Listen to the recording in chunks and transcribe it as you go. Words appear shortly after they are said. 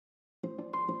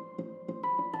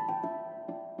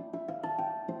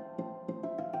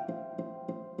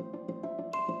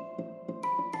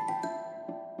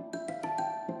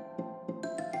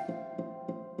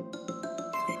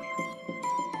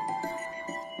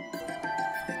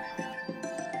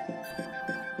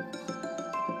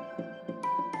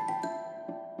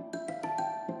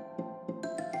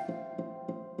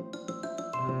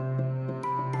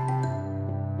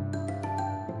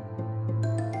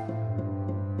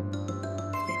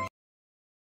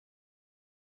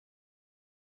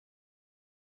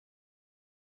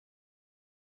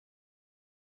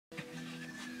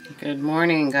Good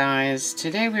morning, guys.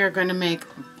 Today we are going to make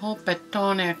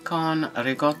polpetonne con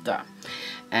ricotta.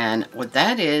 And what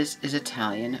that is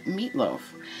Italian meatloaf.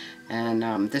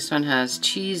 And this one has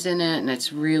cheese in it and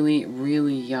it's really,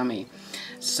 really yummy.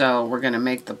 So we're going to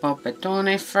make the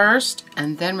polpetonne first,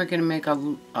 and then we're going to make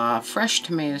a fresh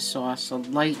tomato sauce, a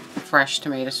light fresh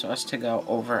tomato sauce to go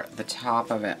over the top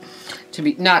of it.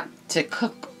 Not to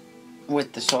cook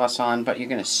with the sauce on, but you're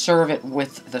going to serve it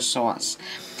with the sauce.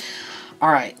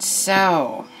 Alright,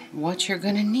 so what you're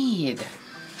going to need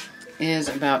is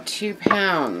about 2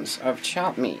 pounds of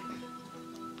chopped meat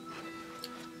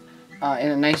in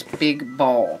a nice big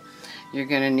bowl. You're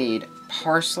going to need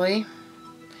parsley,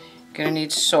 you're going to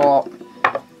need salt,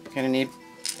 you're going to need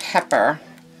pepper,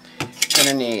 you're going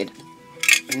to need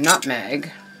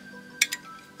nutmeg,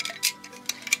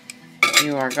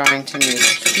 you are going to need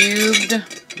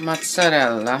cubed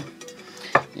mozzarella,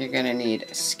 you're going to need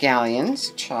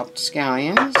scallions, chopped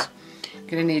scallions. You're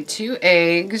going to need 2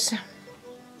 eggs.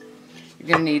 You're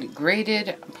going to need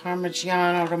grated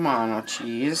Parmigiano Romano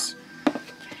cheese.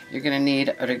 You're going to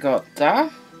need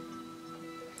ricotta.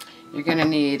 You're going to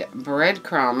need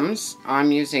breadcrumbs.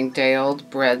 I'm using day-old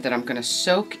bread that I'm going to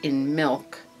soak in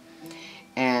milk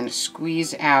and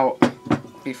squeeze out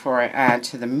before I add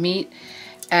to the meat.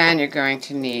 And you're going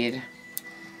to need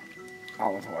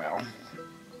olive oil.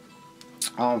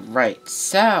 Alright,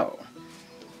 so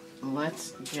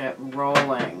let's get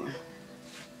rolling.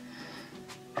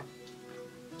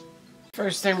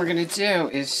 First thing we're going to do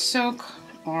is soak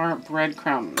our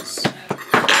breadcrumbs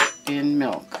in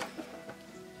milk.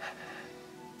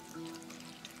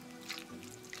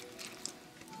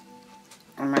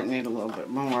 I might need a little bit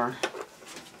more.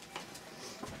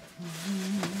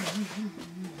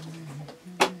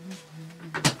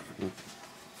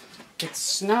 It's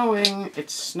snowing,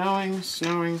 it's snowing,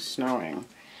 snowing, snowing.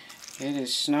 It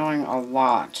is snowing a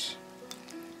lot.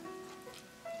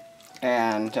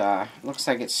 And looks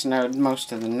like it snowed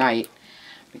most of the night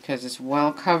because it's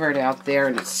well covered out there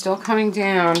and it's still coming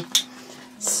down.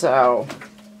 So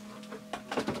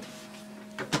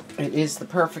it is the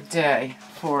perfect day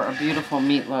for a beautiful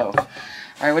meatloaf.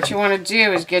 Alright, what you want to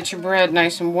do is get your bread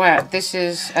nice and wet. This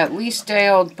is at least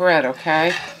day-old bread,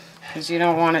 okay? Because you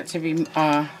don't want it to be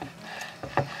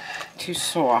too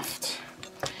soft,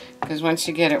 because once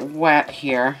you get it wet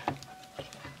here,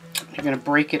 you're going to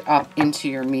break it up into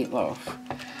your meatloaf.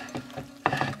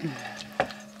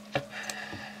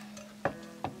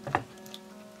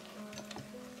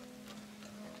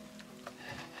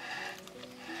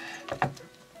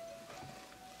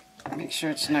 Make sure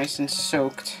it's nice and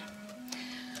soaked.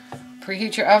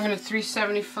 Preheat your oven at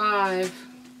 375.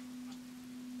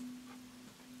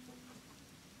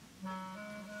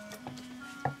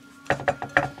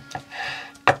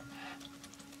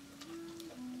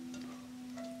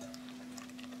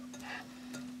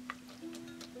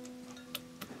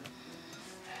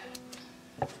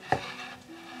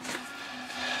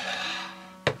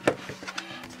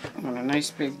 A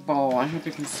nice big bowl. I hope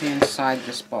you can see inside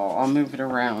this bowl. I'll move it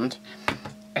around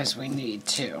as we need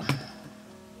to.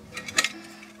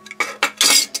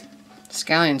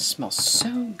 Scallions smell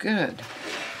so good.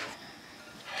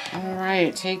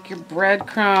 Alright, take your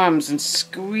breadcrumbs and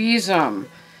squeeze them.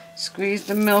 Squeeze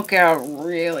the milk out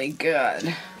really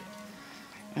good.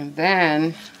 And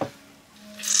then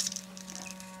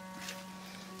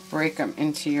break them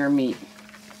into your meat.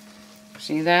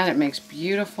 See that? It makes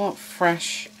beautiful,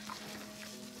 fresh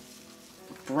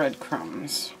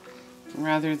breadcrumbs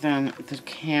rather than the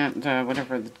canned,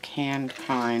 whatever the canned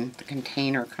kind, the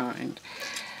container kind.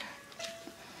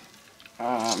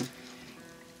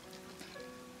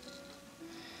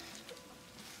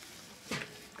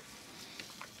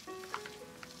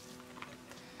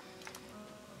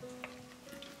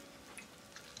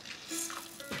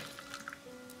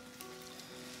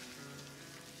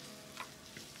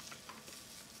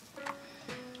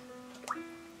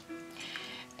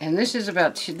 And this is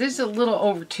this is a little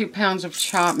over 2 pounds of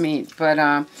chopped meat,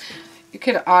 but you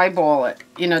could eyeball it,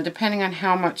 you know, depending on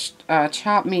how much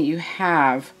chopped meat you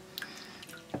have.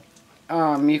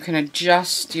 You can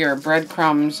adjust your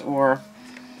breadcrumbs or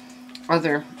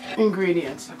other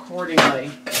ingredients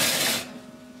accordingly.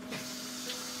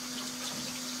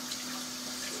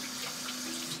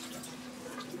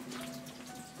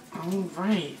 All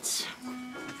right.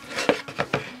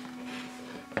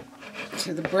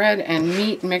 To the bread and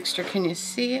meat mixture. Can you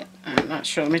see it? I'm not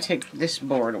sure. Let me take this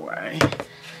board away.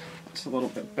 It's a little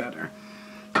bit better.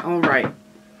 Alright.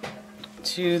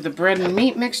 To the bread and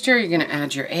meat mixture, you're going to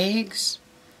add your eggs.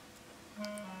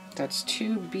 That's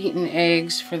 2 beaten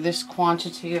eggs for this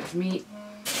quantity of meat.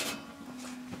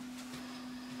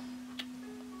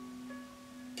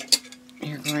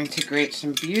 going to grate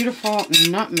some beautiful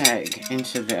nutmeg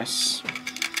into this.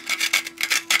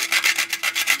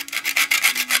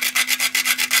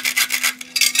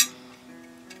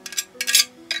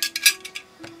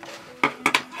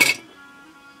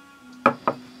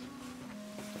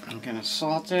 I'm going to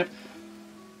salt it.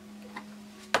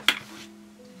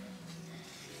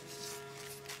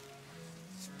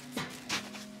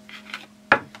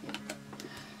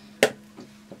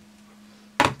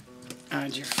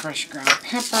 Add your fresh ground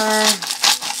pepper.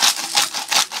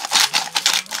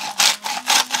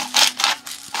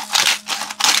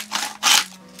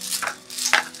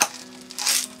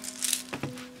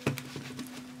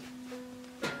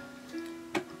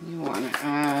 You want to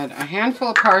add a handful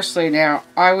of parsley. Now,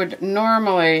 I would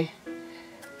normally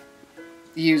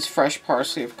use fresh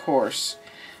parsley, of course,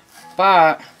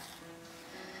 but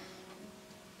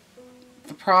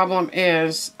the problem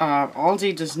is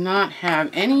Aldi does not have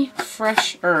any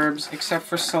fresh herbs except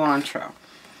for cilantro.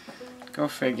 Go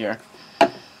figure.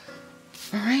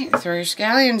 Alright, throw your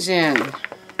scallions in.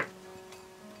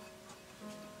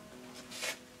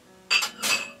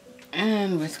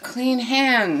 And with clean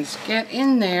hands, get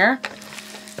in there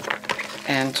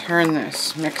and turn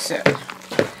this. Mix it.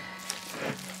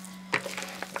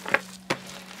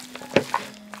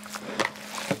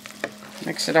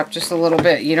 Mix it up just a little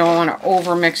bit. You don't want to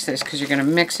over mix this because you're going to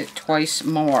mix it twice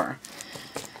more.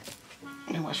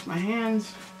 Let me wash my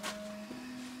hands.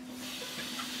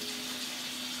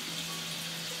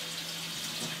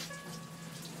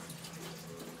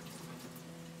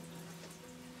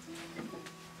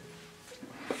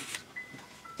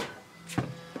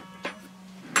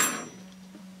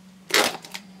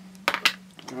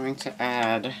 I'm going to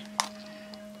add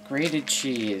grated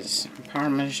cheese,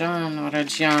 Parmigiano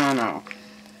Reggiano,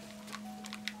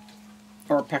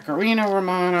 or Pecorino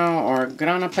Romano, or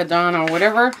Grana Padano,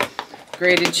 whatever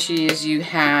grated cheese you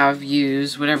have,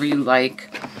 use whatever you like.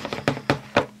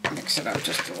 Mix it up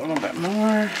just a little bit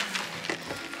more.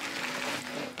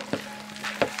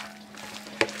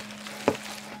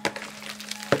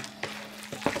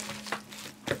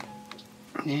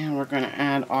 And we're going to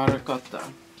add our ricotta.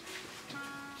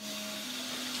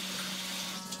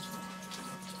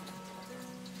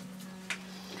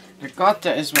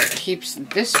 Ricotta is what keeps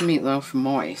this meatloaf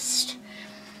moist.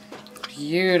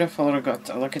 Beautiful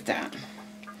ricotta. Look at that.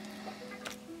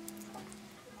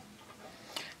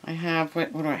 I have,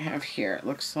 what do I have here? It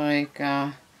looks like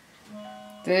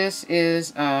this is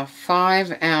a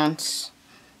 5-ounce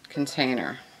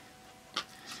container.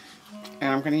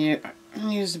 And I'm going to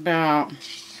use about, I'm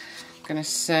going to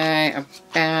say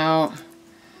about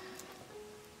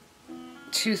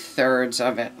 2/3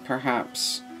 of it,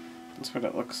 perhaps. That's what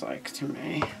it looks like to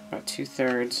me, about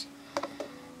 2/3.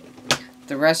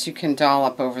 The rest you can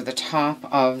dollop over the top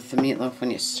of the meatloaf when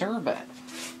you serve it,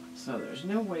 so there's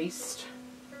no waste.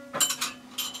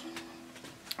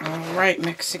 Alright,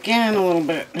 mix again a little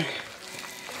bit.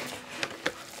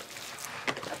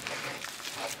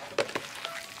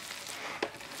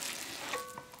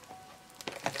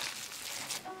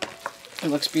 It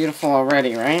looks beautiful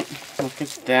already, right? Look at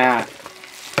that.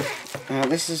 Now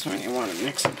this is when you want to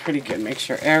mix it pretty good. Make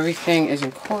sure everything is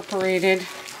incorporated.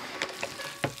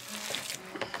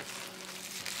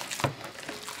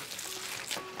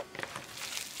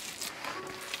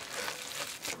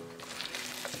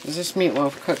 This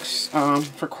meatloaf cooks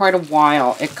for quite a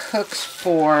while. It cooks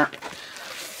for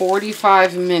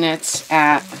 45 minutes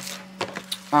at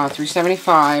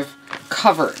 375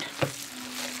 covered.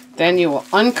 Then you will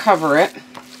uncover it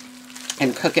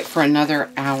and cook it for another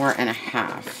hour and a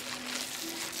half.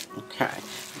 Okay,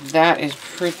 that is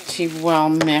pretty well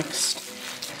mixed.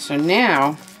 So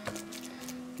now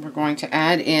we're going to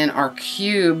add in our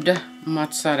cubed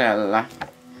mozzarella.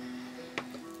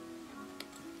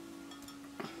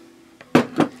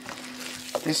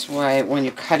 This way, when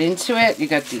you cut into it, you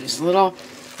got these little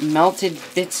melted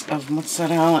bits of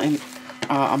mozzarella in,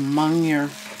 among your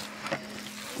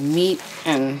meat,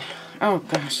 and oh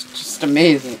gosh, just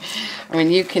amazing. I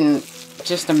mean, you can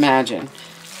just imagine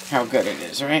how good it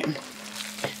is, right?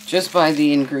 Just by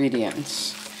the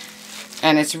ingredients.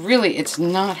 And it's really, it's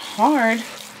not hard.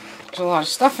 There's a lot of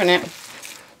stuff in it.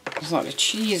 There's a lot of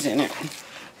cheese in it.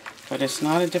 But it's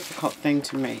not a difficult thing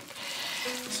to make.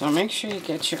 So make sure you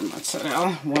get your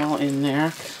mozzarella well in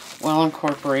there, well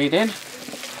incorporated.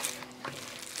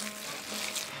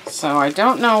 So I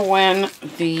don't know when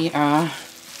the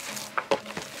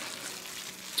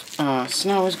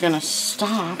snow is going to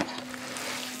stop.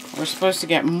 We're supposed to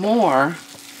get more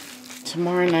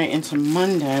tomorrow night into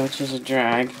Monday, which is a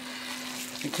drag,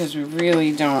 because we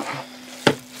really don't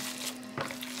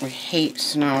We hate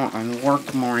snow on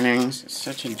work mornings. It's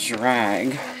such a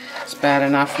drag. It's bad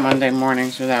enough Monday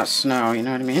mornings without snow, you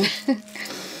know what I mean?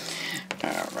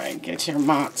 Alright, get your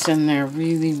mozz in there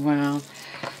really well.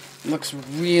 Looks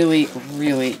really,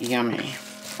 really yummy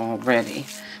already.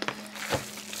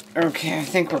 Okay, I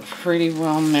think we're pretty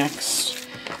well mixed.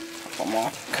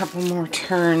 Couple more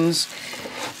turns,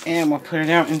 and we'll put it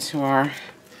out into our...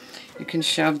 You can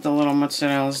shove the little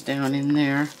mozzarellas down in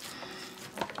there.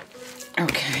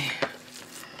 Okay.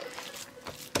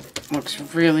 Looks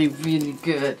really, really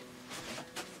good.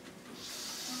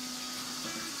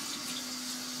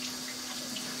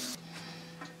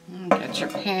 Get your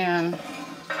pan.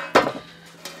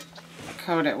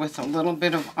 Coat it with a little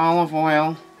bit of olive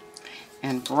oil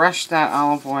and brush that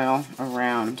olive oil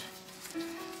around.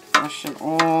 Brush it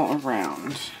all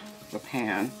around the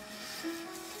pan.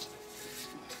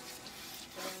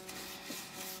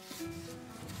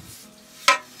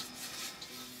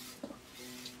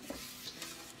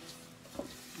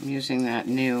 I'm using that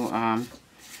new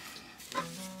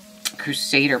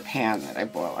Crusader pan that I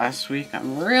bought last week.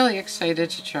 I'm really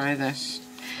excited to try this.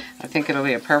 I think it'll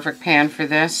be a perfect pan for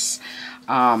this,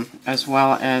 as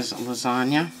well as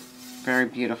lasagna. Very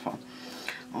beautiful.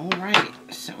 Alright,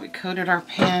 so we coated our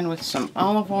pan with some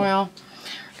olive oil.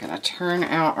 We're going to turn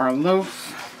out our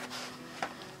loaf.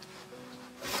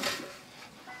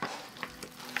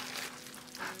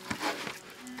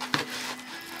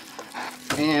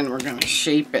 And we're going to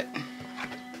shape it.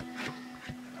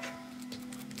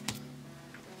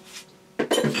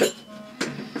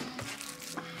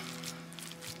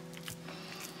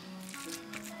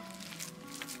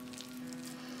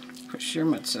 Push your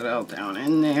mozzarella down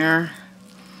in there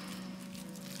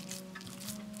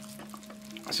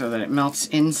so that it melts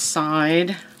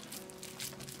inside.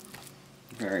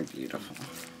 Very beautiful.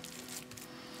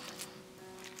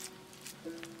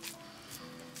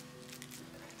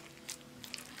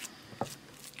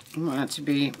 You want it to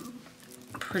be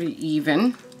pretty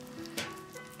even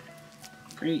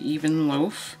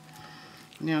loaf.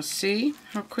 Now see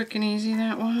how quick and easy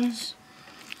that was?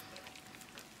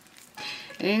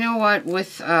 And you know what,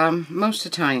 with most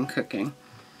Italian cooking,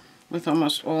 with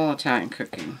almost all Italian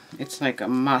cooking, it's like a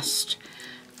must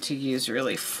to use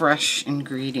really fresh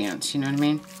ingredients, you know what I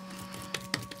mean?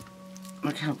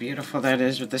 Look how beautiful that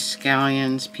is with the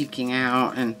scallions peeking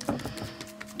out and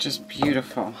just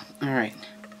beautiful. Alright.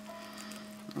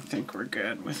 I think we're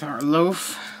good with our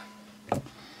loaf.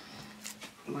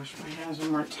 Wash my hands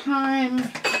one more time.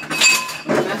 A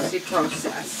messy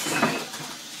process.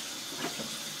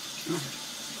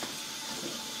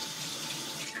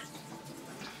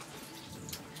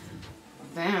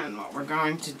 Then what we're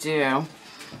going to do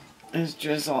is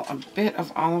drizzle a bit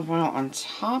of olive oil on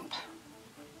top.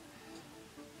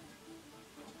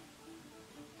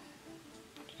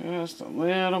 Just a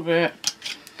little bit.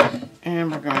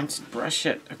 And we're going to brush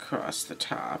it across the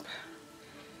top.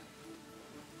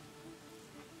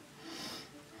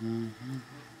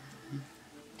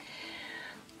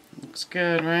 Looks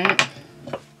good, right?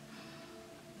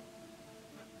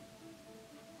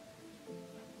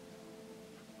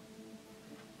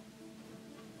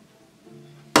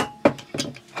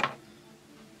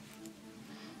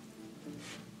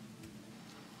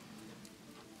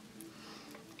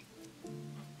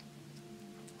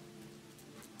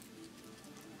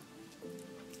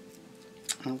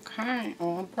 Okay,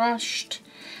 all brushed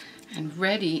and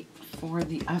ready for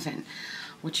the oven.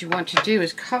 What you want to do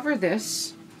is cover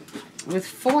this with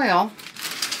foil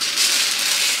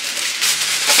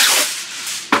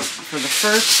for the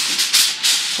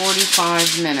first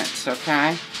 45 minutes,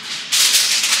 okay?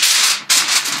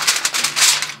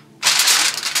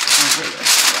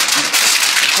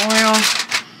 Foil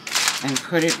and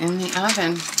put it in the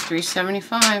oven,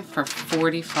 375 for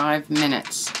 45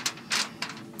 minutes.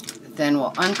 Then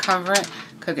we'll uncover it,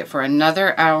 cook it for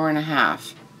another hour and a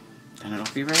half. Then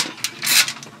it'll be ready.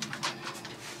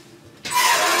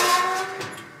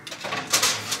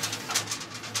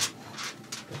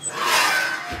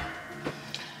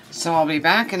 So I'll be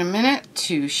back in a minute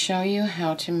to show you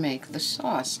how to make the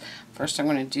sauce. First I'm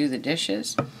going to do the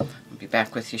dishes. I'll be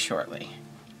back with you shortly.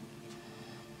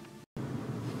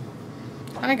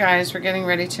 Hi guys, we're getting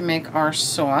ready to make our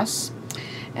sauce.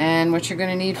 And what you're going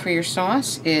to need for your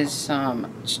sauce is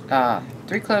some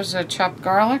 3 cloves of chopped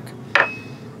garlic.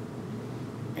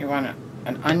 You want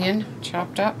an onion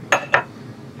chopped up.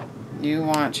 You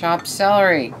want chopped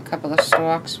celery, a couple of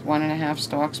stalks, 1½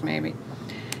 stalks maybe.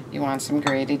 You want some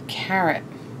grated carrot.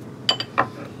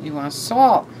 You want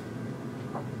salt.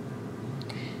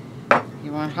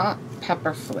 You want hot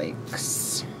pepper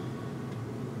flakes.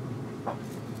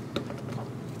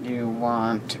 you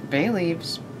want bay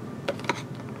leaves,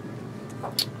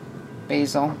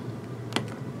 basil,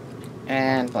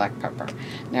 and black pepper.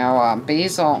 Now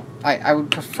basil, I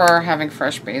would prefer having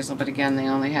fresh basil, but again they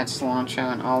only had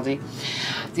cilantro and Aldi.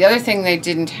 The other thing they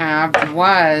didn't have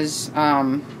was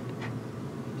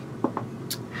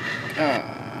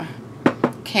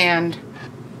canned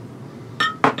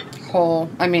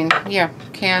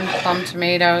canned plum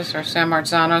tomatoes or San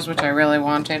Marzanos, which I really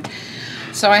wanted.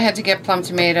 So I had to get plum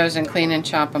tomatoes and clean and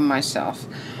chop them myself.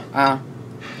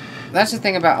 That's the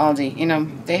thing about Aldi. You know,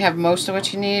 they have most of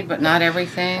what you need, but not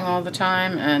everything all the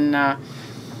time. And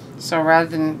so rather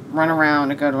than run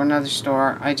around and go to another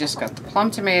store, I just got the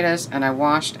plum tomatoes and I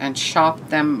washed and chopped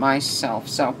them myself.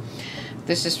 So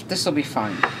this will be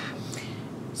fun.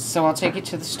 So I'll take it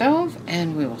to the stove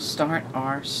and we will start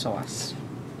our sauce.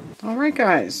 Alright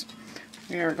guys,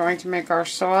 we are going to make our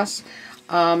sauce.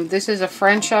 This is a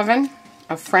French oven,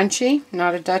 a Frenchie,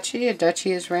 not a Dutchie. A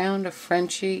Dutchie is round, a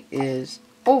Frenchie is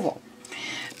oval.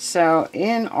 So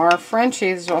in our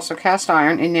Frenchie, there's also cast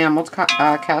iron, enameled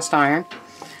cast iron.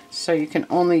 So you can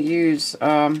only use,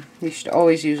 you should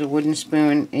always use a wooden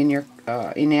spoon in your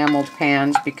enameled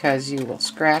pans because you will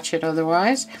scratch it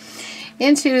otherwise.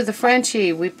 Into the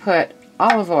Frenchie we put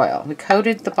olive oil. We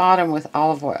coated the bottom with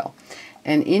olive oil.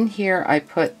 And in here I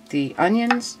put the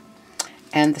onions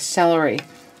and the celery,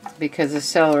 because the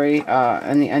celery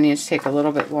and the onions take a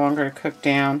little bit longer to cook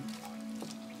down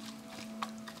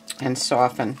and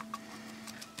soften.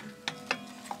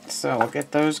 So we'll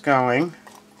get those going.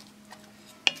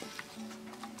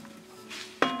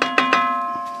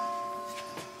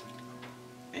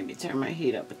 Maybe turn my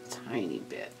heat up a tiny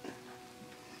bit.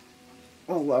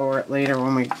 We'll lower it later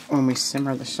when we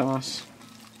simmer the sauce.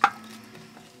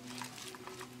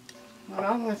 Well,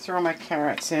 I'm going to throw my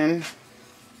carrots in.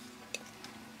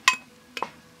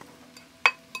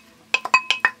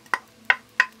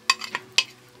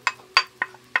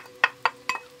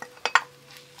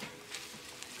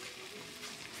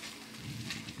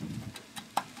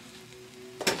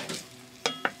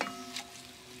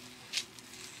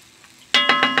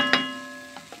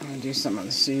 I'm going to do some of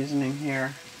the seasoning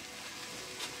here.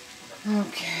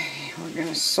 Okay, we're going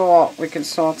to salt. We can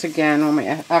salt again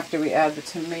after we add the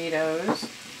tomatoes.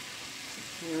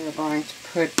 We're going to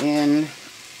put in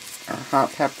our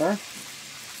hot pepper.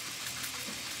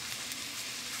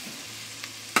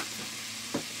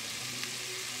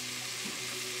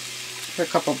 Put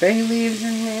a couple bay leaves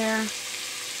in there.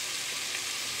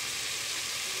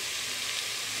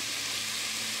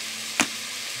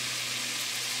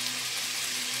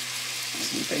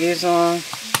 Some basil.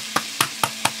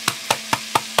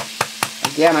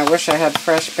 Again, I wish I had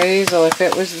fresh basil. If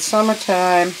it was the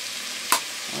summertime,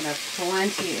 I'd have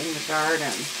plenty in the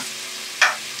garden.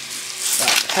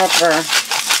 Black pepper.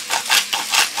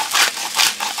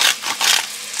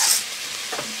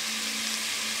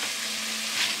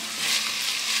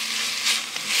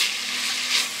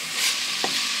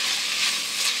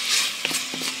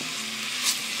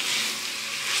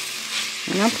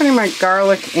 And I'm putting my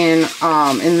garlic in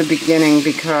the beginning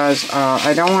because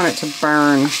I don't want it to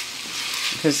burn,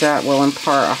 because that will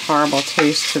impart a horrible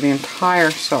taste to the entire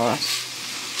sauce.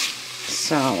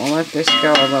 So we'll let this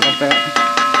go a little bit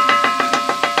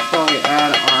before we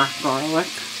add our garlic.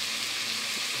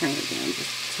 Turn it down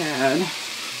just a tad.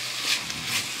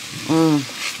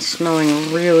 It's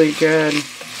smelling really good.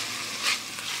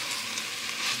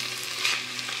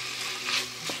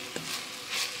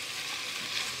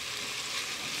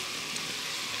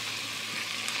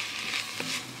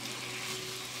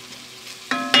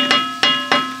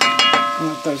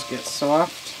 Let those get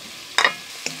soft.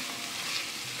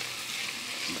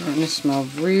 Starting to smell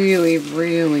really,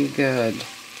 really good.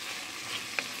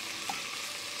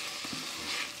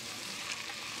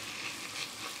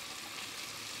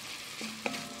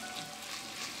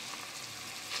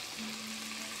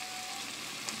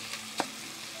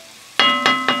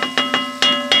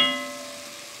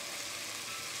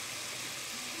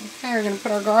 Okay, we're going to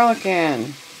put our garlic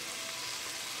in.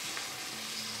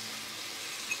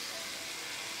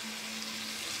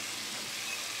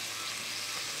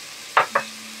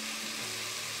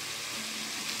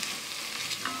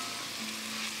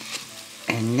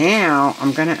 And now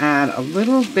I'm going to add a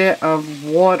little bit of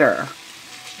water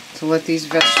to let these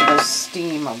vegetables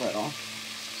steam a little.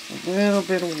 A little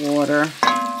bit of water.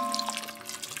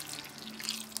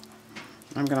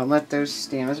 I'm going to let those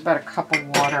steam. There's about a cup of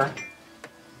water.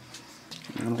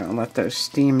 I'm going to let those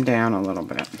steam down a little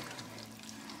bit.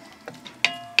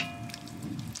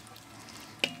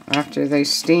 After they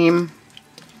steam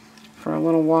for a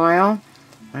little while,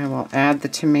 I will add the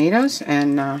tomatoes,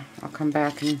 and I'll come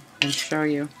back and show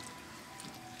you.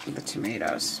 the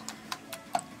tomatoes.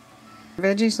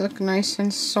 Veggies look nice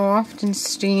and soft and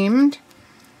steamed.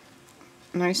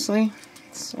 Nicely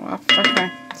soft.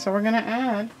 Okay, so we're going to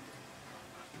add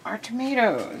our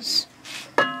tomatoes.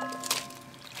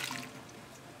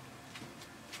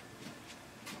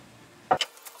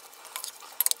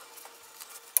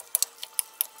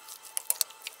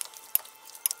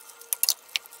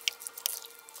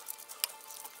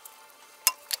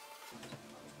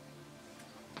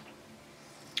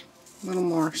 A little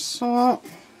more salt.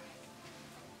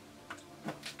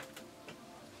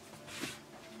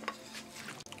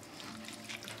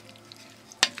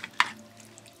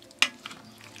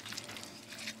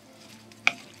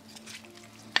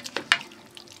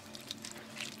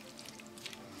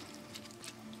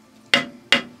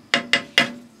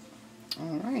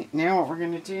 Alright, now what we're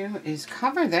going to do is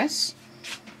cover this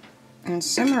and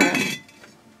simmer it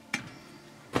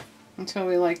until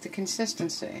we like the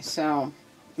consistency. So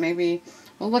maybe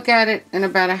we'll look at it in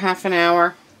about a half an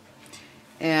hour,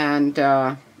 and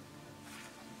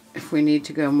if we need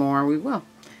to go more, we will.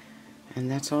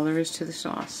 And that's all there is to the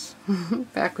sauce.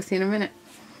 Back with you in a minute.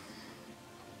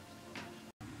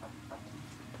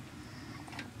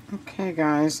 Okay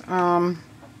guys, I've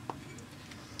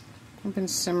been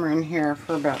simmering here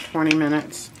for about 20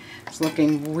 minutes. It's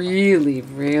looking really,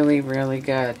 really, really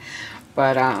good.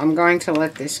 But I'm going to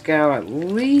let this go at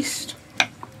least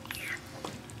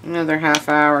another half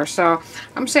hour. So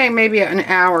I'm saying maybe an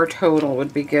hour total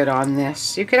would be good on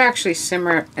this. You could actually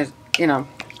simmer it as, you know,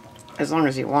 as long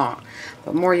as you want.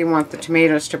 The more you want the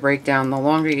tomatoes to break down, the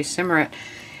longer you simmer it.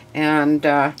 And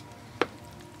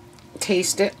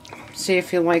taste it. See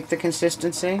if you like the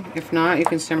consistency. If not, you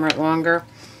can simmer it longer.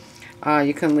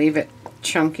 You can leave it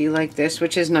chunky like this,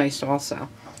 which is nice also.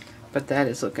 But that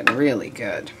is looking really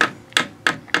good.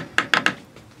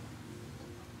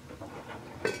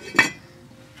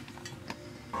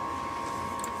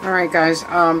 Alright guys,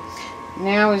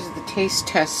 now is the taste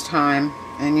test time,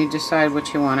 and you decide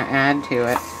what you want to add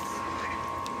to it.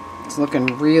 It's looking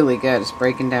really good. It's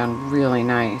breaking down really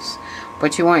nice.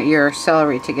 But you want your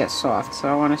celery to get soft, so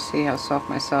I want to see how soft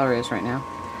my celery is right now.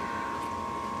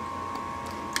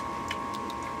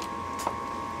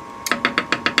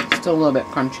 Still a little bit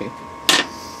crunchy.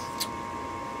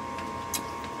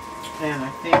 And I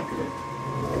think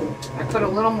I put a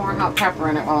little more hot pepper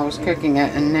in it while I was cooking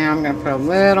it, and now I'm going to put a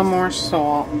little more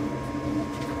salt. And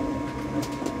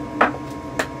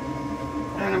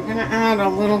I'm going to add a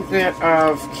little bit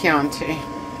of Chianti.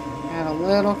 Add a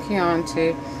little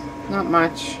Chianti, not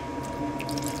much.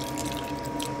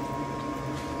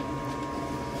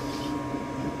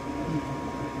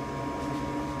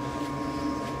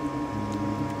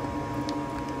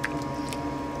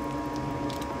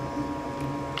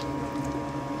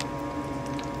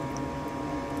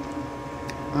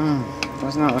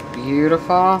 Doesn't that look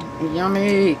beautiful?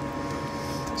 Yummy!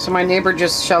 So my neighbor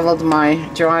just shoveled my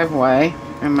driveway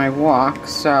and my walk,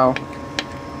 so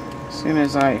as soon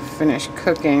as I finish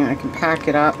cooking, I can pack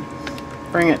it up,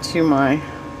 bring it to my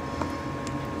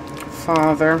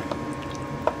father,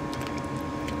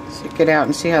 so get out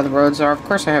and see how the roads are. Of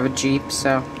course I have a Jeep,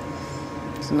 so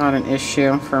it's not an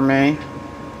issue for me.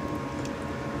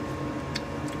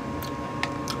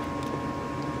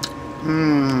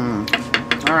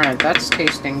 Alright, that's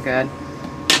tasting good.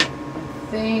 I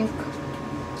think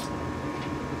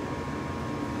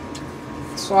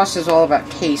sauce is all about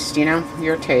taste, you know,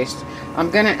 your taste. I'm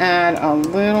going to add a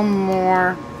little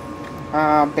more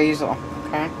basil,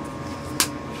 okay?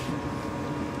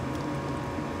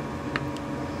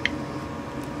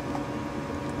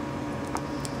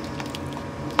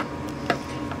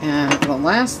 And the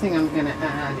last thing I'm going to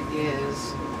add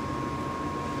is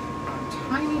a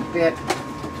tiny bit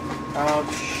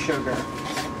of sugar,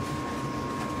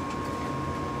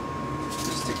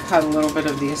 just to cut a little bit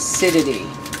of the acidity.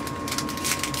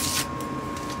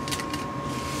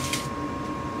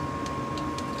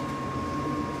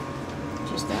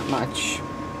 Just that much.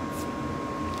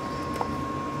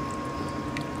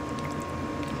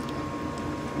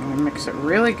 I'm going to mix it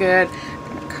really good.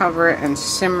 I'm going to cover it and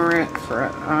simmer it for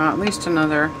at least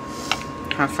another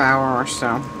half hour or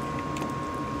so.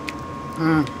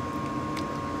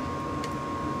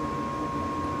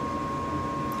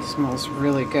 Smells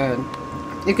really good.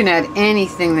 You can add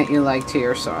anything that you like to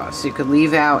your sauce. You could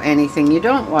leave out anything you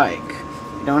don't like.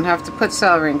 You don't have to put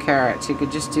celery and carrots. You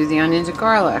could just do the onions and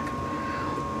garlic.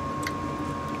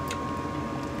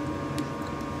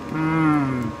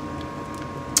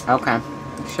 Okay.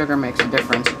 Sugar makes a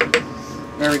difference.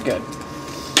 Very good.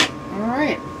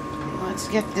 Alright. Let's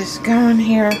get this going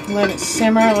here. Let it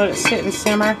simmer. Let it sit and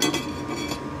simmer.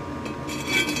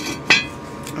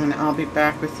 and I'll be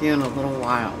back with you in a little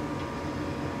while.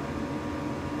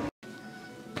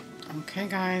 Okay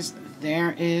guys,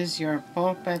 there is your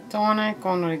polpetonne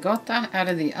con ricotta out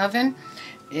of the oven.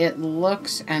 It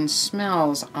looks and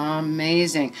smells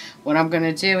amazing. What I'm going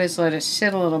to do is let it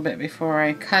sit a little bit before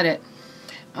I cut it.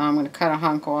 I'm going to cut a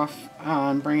hunk off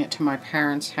and bring it to my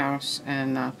parents' house,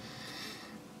 and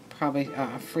probably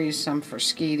freeze some for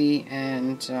Skeety,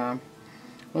 and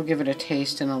we'll give it a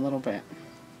taste in a little bit.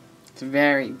 It's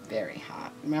very, very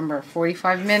hot. Remember,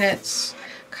 45 minutes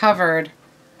covered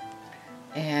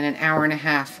and an hour and a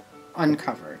half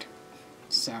uncovered.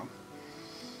 So,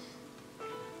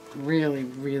 really,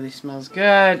 really smells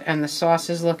good, and the sauce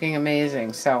is looking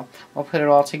amazing. So, we'll put it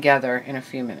all together in a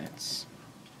few minutes.